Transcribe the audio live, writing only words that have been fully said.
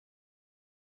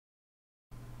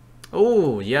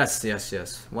Oh, yes, yes,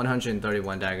 yes.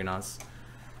 131 Dagonauts.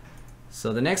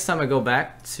 So the next time I go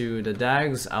back to the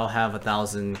Dags, I'll have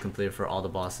 1,000 completed for all the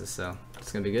bosses, so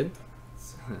it's gonna be good.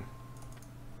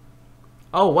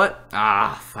 Oh, what?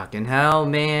 Ah, fucking hell,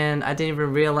 man. I didn't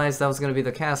even realize that was gonna be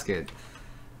the casket.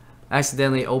 I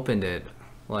accidentally opened it.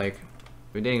 Like,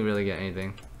 we didn't really get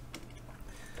anything.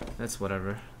 That's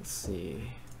whatever. Let's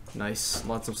see. Nice.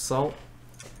 Lots of salt.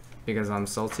 Because I'm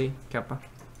salty. Kappa.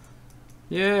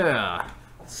 Yeah.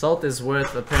 Salt is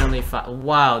worth apparently 5.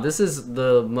 Wow, this is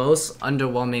the most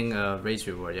underwhelming race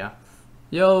reward, yeah?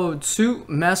 Yo, 2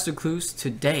 master clues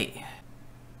today.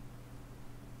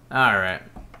 Alright.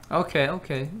 Okay,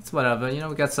 okay. It's whatever. You know,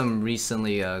 we got some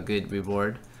recently good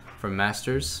reward for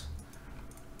masters.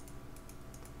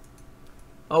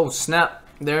 Oh, snap.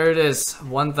 There it is.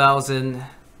 1,000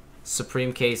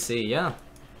 Supreme KC. Yeah.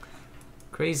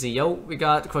 Crazy. Yo, we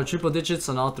got quadruple digits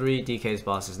on all 3 DK's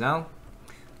bosses now.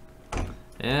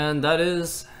 And that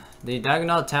is the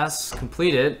Dagonaut task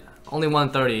completed. Only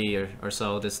 130 or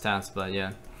so this task, but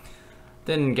yeah.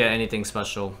 Didn't get anything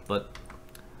special, but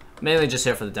mainly just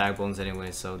here for the Dag bones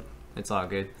anyway, so it's all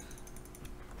good.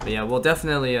 But yeah, we'll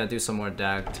definitely do some more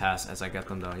Dag tasks as I get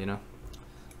them though, you know.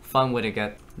 Fun way to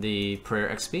get the prayer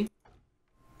XP.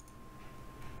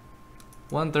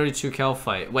 132 cal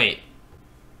fight. Wait.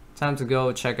 Time to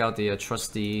go check out the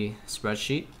trusty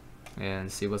spreadsheet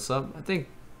and see what's up. I think,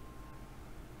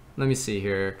 let me see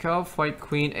here. Cal fight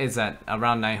queen is at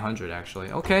around 900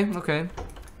 actually. Okay, okay.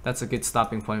 That's a good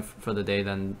stopping point for the day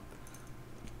then.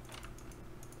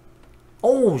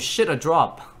 Oh shit, a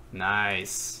drop.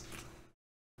 Nice.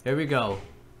 Here we go.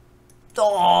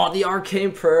 Oh, the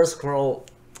arcane prayer scroll.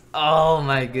 Oh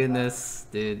my goodness,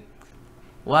 dude.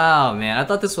 Wow, man. I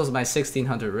thought this was my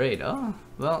 1600 raid. Oh,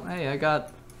 well, hey, I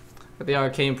got the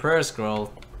arcane prayer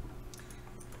scroll.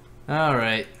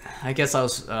 Alright. I guess I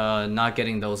was not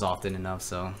getting those often enough,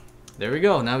 so there we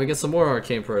go. Now we get some more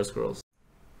arcane prayer scrolls.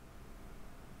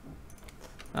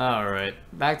 Alright.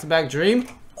 Back-to-back dream.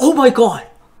 Oh my god!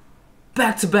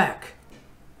 Back-to-back!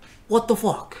 What the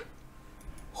fuck?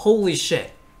 Holy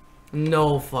shit.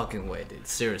 No fucking way, dude.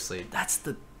 Seriously. That's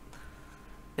the...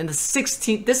 In the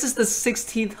 16th... This is the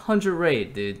 1600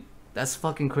 raid, dude. That's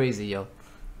fucking crazy, yo.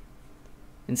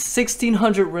 In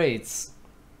 1600 raids,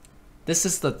 this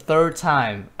is the 3rd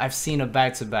time I've seen a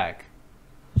back-to-back.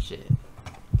 Shit.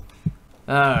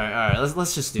 Alright,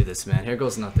 let's just do this, man. Here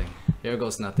goes nothing. Here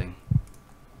goes nothing.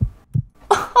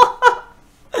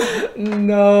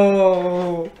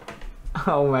 No!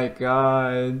 Oh my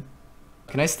god.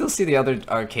 Can I still see the other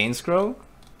arcane scroll?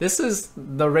 This is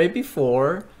the raid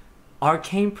before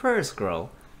arcane prayer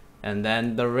scroll. And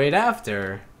then the raid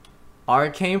after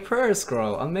arcane prayer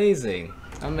scroll. Amazing.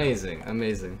 Amazing.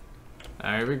 Amazing.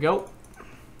 There we go.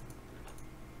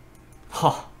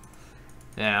 Oh.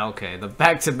 Yeah, okay. The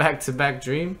back-to-back-to-back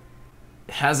dream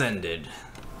has ended.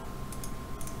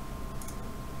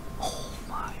 Oh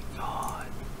my god.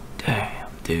 Damn,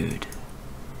 dude.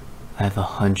 I have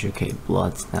 100k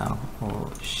bloods now.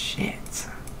 Oh shit.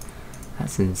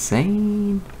 That's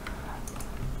insane.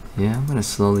 Yeah, I'm gonna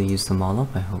slowly use them all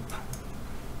up, I hope.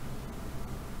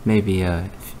 Maybe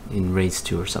in raids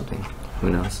 2 or something. Who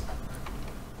knows?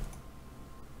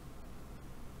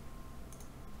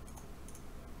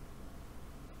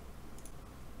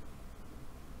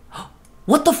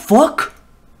 What the fuck?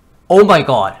 Oh my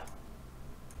god.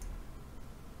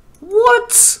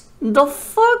 What the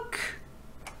fuck?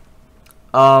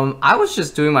 I was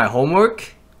just doing my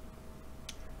homework.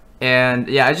 And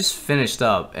yeah, I just finished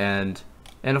up and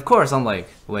of course I'm like,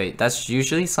 wait, that's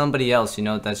usually somebody else, you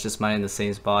know, that's just mining the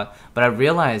same spot. But I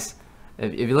realized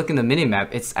if you look in the minimap,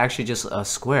 it's actually just a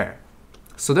square.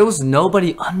 So there was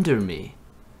nobody under me.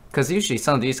 Cause usually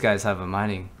some of these guys have a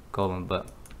mining golem, but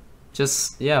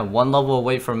just, yeah, 1 level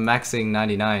away from maxing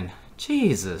 99.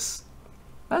 Jesus.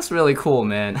 That's really cool,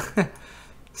 man.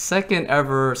 2nd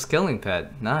ever skilling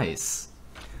pet. Nice.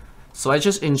 So I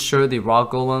just ensured the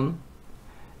rock golem.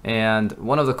 And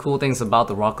one of the cool things about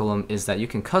the rock golem is that you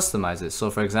can customize it. So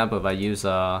for example, if I use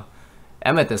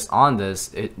amethyst on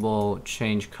this, it will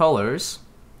change colors.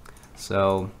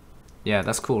 So yeah,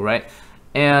 that's cool, right?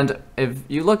 And if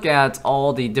you look at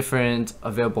all the different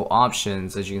available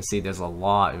options, as you can see, there's a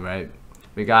lot, right?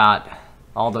 We got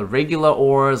all the regular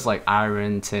ores like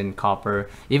iron, tin, copper,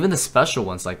 even the special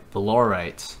ones like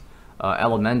belorite,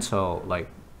 elemental like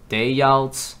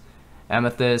dayalt,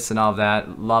 amethyst, and all of that.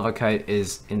 Lavakite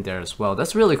is in there as well.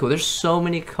 That's really cool. There's so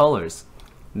many colors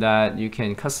that you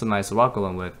can customize the rock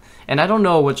golem with, and I don't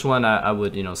know which one I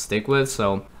would, you know, stick with.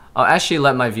 So I'll actually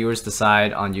let my viewers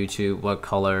decide on YouTube what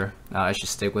color I should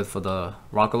stick with for the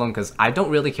rock golem, because I don't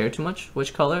really care too much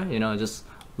which color, you know, it just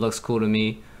looks cool to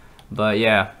me. But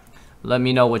yeah, let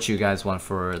me know what you guys want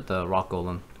for the rock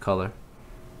golem color.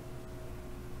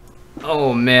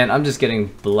 Oh man, I'm just getting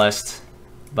blessed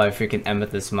by freaking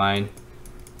amethyst mine.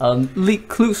 Elite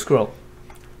clue scroll,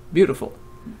 beautiful.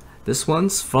 This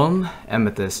one's from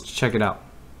amethyst, check it out.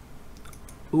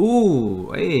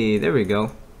 Ooh, hey, there we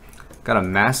go. Got a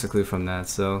master clue from that,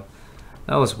 so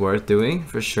that was worth doing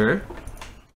for sure.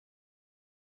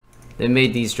 They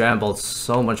made these Dragon Balls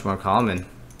so much more common,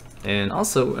 and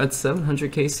also at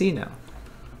 700 KC now.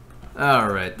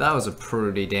 Alright, that was a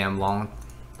pretty damn long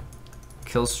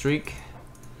kill streak.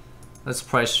 Let's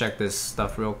price check this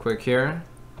stuff real quick here.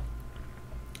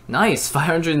 Nice,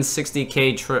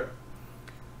 560k trip.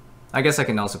 I guess I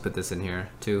can also put this in here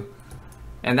too.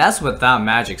 And that's without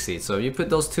magic seeds, so if you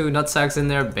put those 2 nutsacks in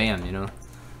there, bam, you know.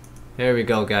 Here we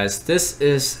go, guys. This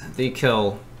is the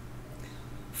kill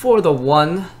for the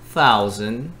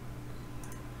 1000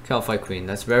 Calphite Queen.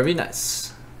 That's very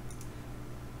nice.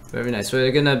 Very nice.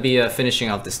 We're gonna be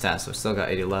finishing off this task, so still got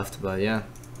 80 left, but yeah.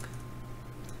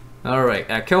 Alright,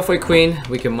 at Calphite Queen,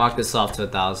 we can mark this off to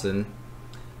 1000.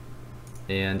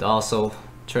 And also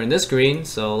turn this green,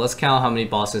 so let's count how many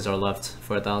bosses are left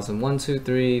for 1000. 1, 2,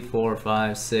 3, 4,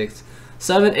 5, 6,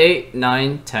 7, 8,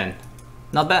 9, 10.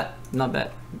 Not bad, not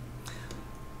bad.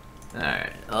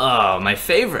 Alright, oh, my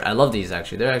favorite. I love these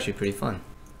actually, they're actually pretty fun.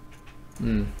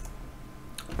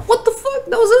 What the fuck,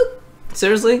 that was it?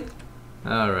 Seriously?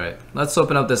 Alright, let's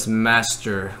open up this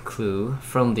master clue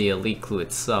from the elite clue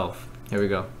itself. Here we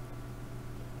go.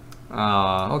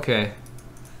 Okay.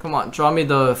 Come on, draw me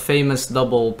the famous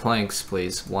double planks,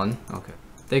 please. 1. Okay.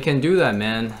 They can do that,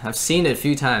 man. I've seen it a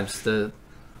few times. The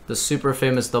super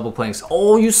famous double planks.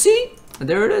 Oh, you see?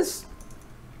 There it is.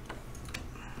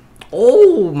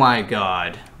 Oh my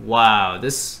god. Wow,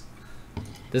 this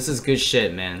is good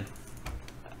shit, man.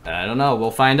 I don't know.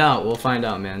 We'll find out. We'll find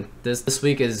out, man. This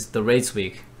week is the raids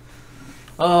week.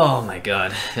 Oh my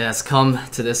god. Yeah, it's come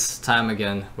to this time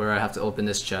again where I have to open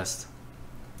this chest.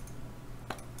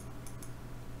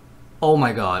 Oh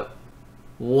my god.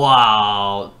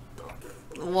 Wow.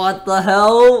 What the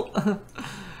hell?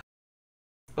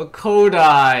 A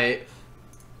Kodai.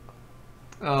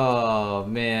 Oh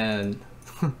man.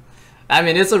 I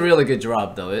mean, it's a really good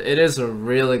drop though. It is a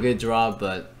really good drop,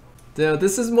 but dude,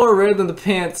 this is more rare than the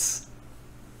pants.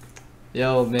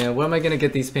 Yo man, where am I gonna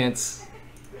get these pants?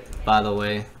 By the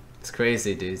way, it's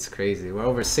crazy, dude. It's crazy. We're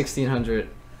over 1600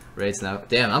 raids now.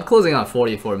 Damn, I'm closing on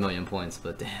 44 million points,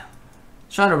 but damn.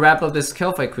 Trying to wrap up this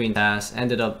Calphite Queen task,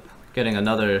 ended up getting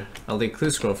another elite clue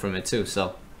scroll from it too,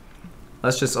 so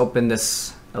let's just open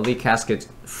this elite casket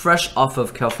fresh off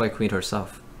of Calphite Queen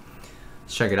herself.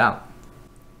 Let's check it out.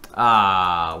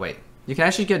 Wait, you can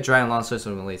actually get Dragon Lancers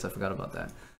from elites, I forgot about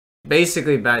that.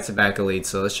 Basically back-to-back elites,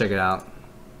 so let's check it out.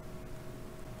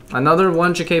 Another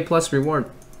 100k plus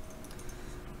reward,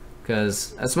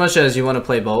 because as much as you want to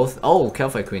play both. Oh,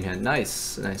 Calphite Queen head,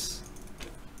 nice, nice.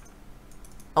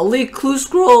 Elite clue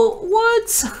scroll,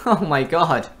 what? Oh my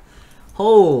god.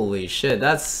 Holy shit,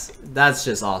 that's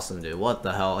just awesome, dude. What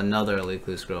the hell, another elite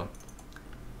clue scroll.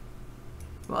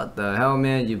 What the hell,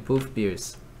 man, you poof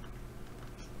beers.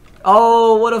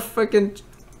 Oh, what a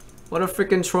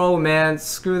freaking troll, man.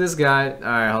 Screw this guy.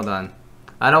 Alright, hold on.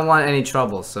 I don't want any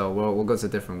trouble, so we'll go to a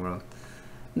different world.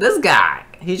 This guy,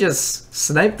 he just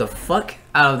sniped the fuck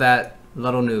out of that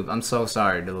little noob. I'm so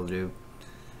sorry, little noob.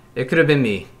 It could have been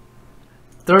me.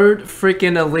 3rd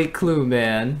freaking elite clue,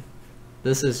 man.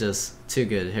 This is just too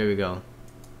good. Here we go.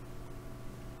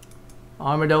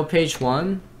 Armadillo page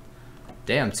 1.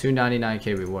 Damn,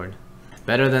 299k reward.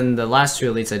 Better than the last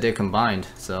 2 elites I did combined,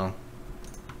 so.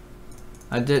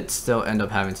 I did still end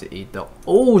up having to eat though.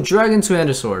 Oh, Dragon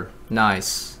Two-Handed Sword.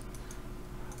 Nice.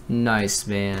 Nice,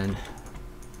 man.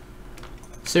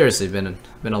 Seriously, been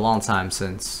a long time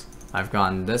since I've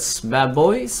gotten this bad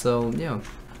boy, so yeah.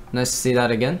 Nice to see that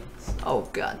again. Oh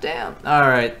god damn.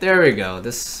 Alright, there we go.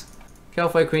 This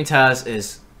Calphite Queen task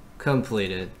is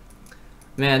completed.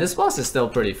 Man, this boss is still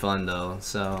pretty fun though,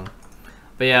 so.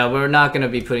 But yeah, we're not gonna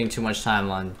be putting too much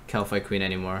time on Calphite Queen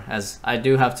anymore, as I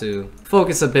do have to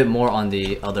focus a bit more on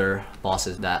the other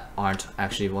bosses that aren't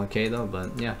actually 1k though,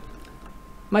 but yeah.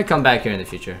 Might come back here in the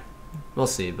future. We'll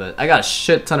see, but I got a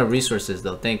shit ton of resources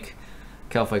though. Think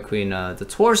Calphite Queen, the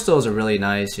torsos are really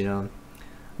nice, you know.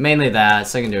 Mainly that,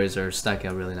 secondaries are stacking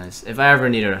up really nice. If I ever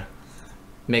need to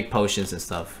make potions and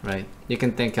stuff, right? You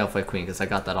can thank Calphite Queen, because I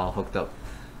got that all hooked up.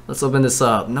 Let's open this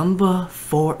up. Number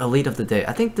 4 elite of the day.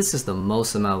 I think this is the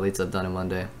most amount of elites I've done in one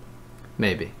day.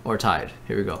 Maybe. Or tied.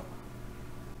 Here we go.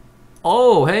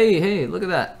 Oh, hey, look at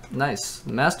that. Nice.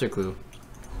 Master clue.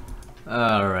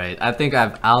 Alright, I think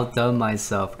I've outdone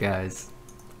myself, guys.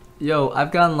 Yo,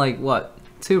 I've gotten like, what?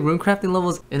 2 rune crafting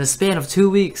levels in a span of 2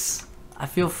 weeks. I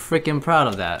feel freaking proud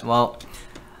of that. Well,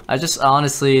 I just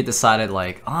honestly decided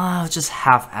like, I'll just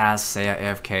half-ass Saya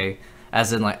AFK.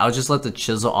 As in like, I'll just let the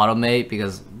chisel automate,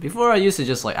 because before I used to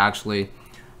just like actually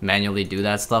manually do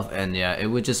that stuff, and yeah, it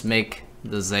would just make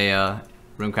the Zaya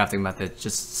rune crafting method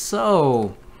just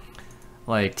so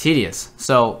like tedious.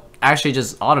 So actually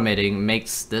just automating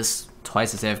makes this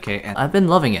twice as AFK, and I've been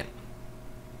loving it.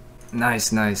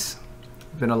 Nice.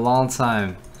 Been a long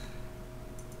time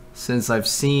since I've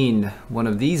seen one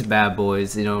of these bad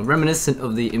boys, you know, reminiscent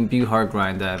of the imbue hard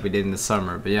grind that we did in the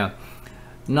summer. But yeah,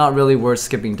 not really worth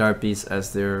skipping dart beasts,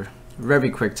 as they're very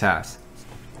quick tasks.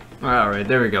 Alright,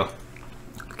 there we go.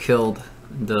 Killed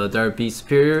the dart beast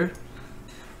superior.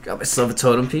 Got myself a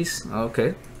totem piece.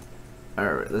 Okay.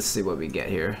 Alright, let's see what we get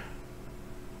here.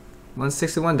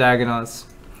 161 Dagonauts.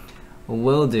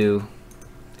 Will do.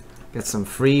 Get some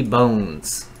free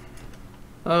bones.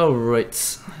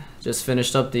 Alright. Just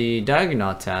finished up the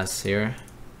Dagonaut tasks here.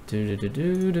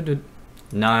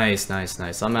 Nice.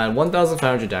 I'm at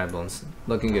 1,500 Dag bones.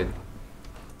 Looking good.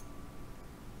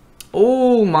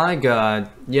 Oh my god.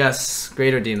 Yes,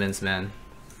 Greater Demons, man.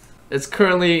 It's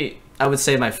currently, I would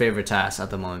say, my favorite task at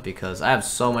the moment, because I have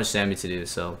so much Zammy to do,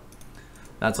 so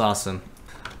that's awesome.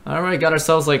 Alright, got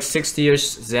ourselves like 60-ish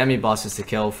Zammy bosses to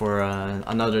kill for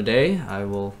another day. I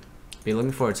will be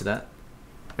looking forward to that.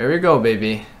 Here we go,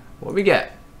 baby. What we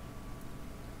get?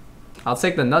 I'll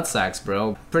take the nutsacks,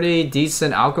 bro. Pretty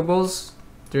decent alkables.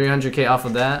 300k off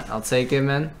of that. I'll take it,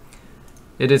 man.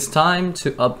 It is time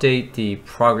to update the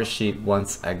progress sheet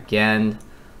once again.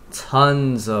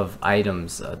 Tons of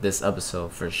items this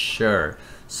episode for sure.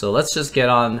 So let's just get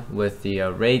on with the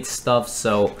raid stuff.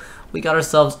 So we got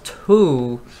ourselves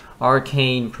 2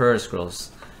 arcane prayer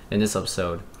scrolls in this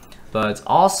episode, but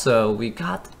also we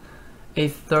got a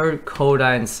 3rd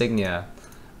Kodai insignia.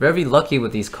 Very lucky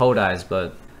with these Kodais,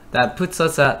 but that puts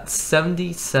us at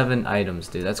 77 items,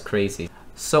 dude. That's crazy.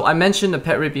 So I mentioned the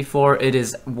pet rate before. It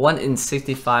is 1 in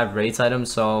 65 raids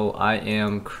items, so I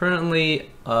am currently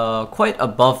quite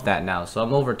above that now. So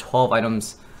I'm over 12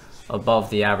 items above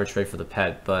the average rate for the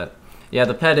pet. But yeah,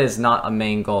 the pet is not a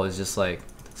main goal. It's just like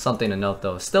something to note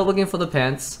though. Still looking for the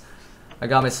pants. I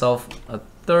got myself a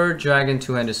 3rd dragon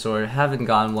 2-handed sword. Haven't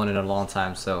gotten one in a long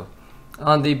time. So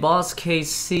on the boss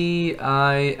KC,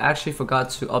 I actually forgot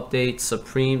to update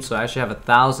Supreme, so I actually have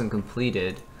 1,000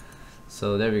 completed.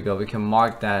 So there we go, we can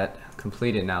mark that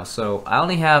completed now. So I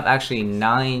only have actually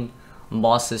 9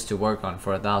 bosses to work on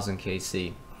for 1,000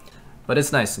 KC. But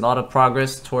it's nice, a lot of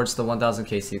progress towards the 1,000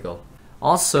 KC goal.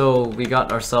 Also, we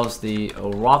got ourselves the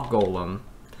Rock Golem,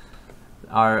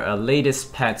 our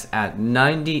latest pet at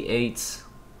 98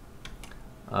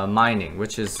 mining,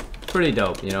 which is pretty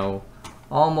dope, you know,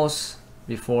 almost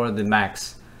before the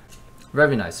max.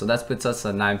 Very nice, so that puts us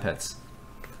at 9 pets.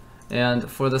 And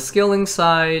for the skilling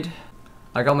side,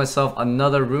 I got myself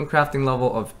another rune crafting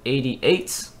level of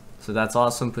 88, so that's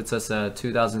awesome, puts us at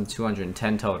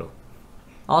 2,210 total.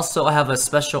 Also, I have a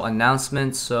special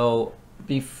announcement. So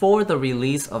before the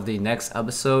release of the next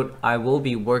episode, I will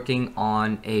be working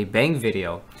on a bank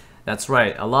video. That's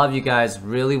right, a lot of you guys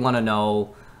really want to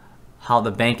know how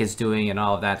the bank is doing and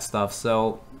all of that stuff,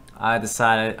 so I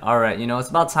decided, alright, you know, it's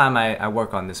about time I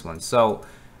work on this one. So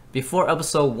before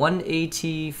episode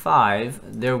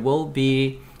 185, there will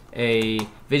be a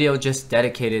video just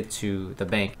dedicated to the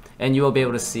bank, and you will be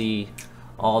able to see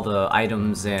all the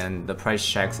items and the price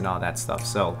checks and all that stuff.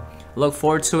 So look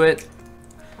forward to it.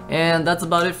 And that's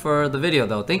about it for the video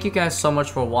though. Thank you guys so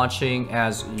much for watching.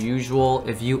 As usual,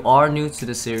 if you are new to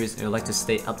the series and you'd like to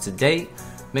stay up to date,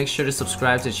 make sure to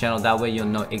subscribe to the channel. That way you'll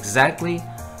know exactly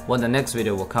when the next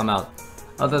video will come out.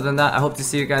 Other than that, I hope to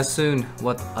see you guys soon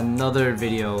with another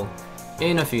video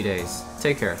in a few days.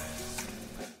 Take care.